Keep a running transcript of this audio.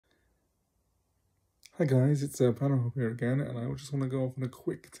Hi guys, it's Panahop here again, and I just want to go off on a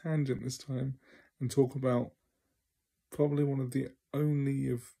quick tangent this time and talk about probably one of the only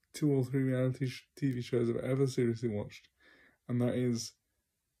of 2 or 3 reality TV shows I've ever seriously watched, and that is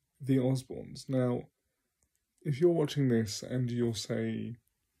The Osbournes. Now, if you're watching this and you're, say,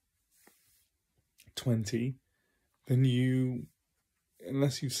 20, then you,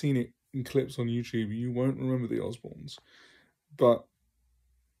 unless you've seen it in clips on YouTube, you won't remember The Osbournes. But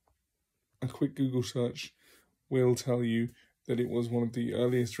a quick Google search will tell you that it was one of the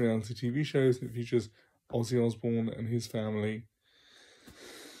earliest reality TV shows that features Ozzy Osbourne and his family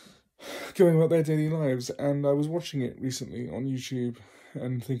going about their daily lives. And I was watching it recently on YouTube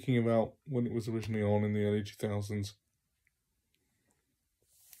and thinking about when it was originally on in the early 2000s.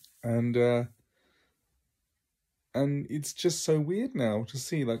 And it's just so weird now to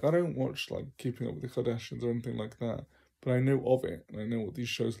see. Like, I don't watch like Keeping Up with the Kardashians or anything like that, but I know of it and I know what these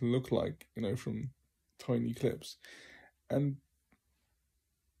shows look like, from tiny clips. And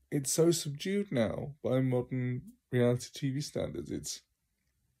it's so subdued now by modern reality TV standards. It's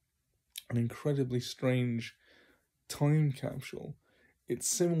an incredibly strange time capsule. It's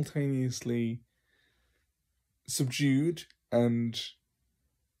simultaneously subdued and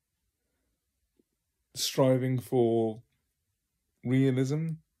striving for realism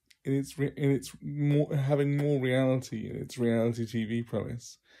in its more, having more reality in its reality TV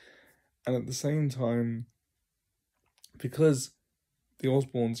premise, and at the same time, because the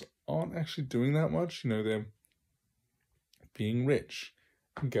Osbournes aren't actually doing that much, they're being rich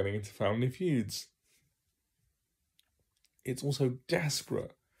and getting into family feuds. It's also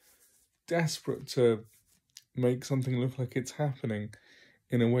desperate to make something look like it's happening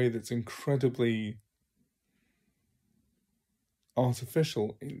in a way that's incredibly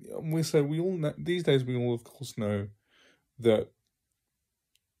artificial. We all know, these days we all of course know that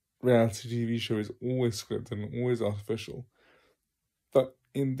reality TV show is always scripted and always artificial. But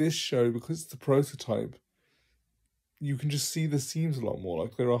in this show, because it's the prototype, you can just see the seams a lot more.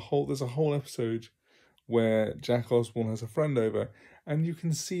 Like there's a whole episode where Jack Osbourne has a friend over, and you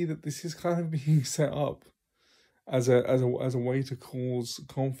can see that this is kind of being set up as a way to cause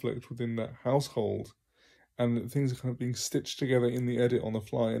conflict within that household, and that things are kind of being stitched together in the edit on the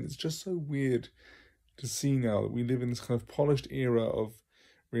fly. And it's just so weird to see now that we live in this kind of polished era of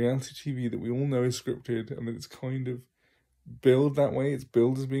reality TV that we all know is scripted, and that it's kind of billed that way. It's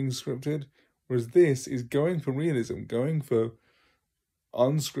billed as being scripted, whereas this is going for realism, going for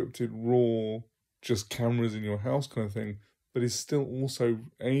unscripted, raw, just cameras in your house kind of thing, but is still also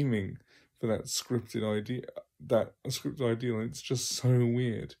aiming for that scripted idea, and it's just so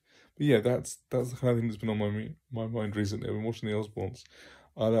weird. But yeah, that's the kind of thing that's been on my mind recently. I've been watching the Osbournes.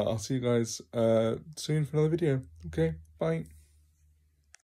 I'll see you guys soon for another video. Okay, bye.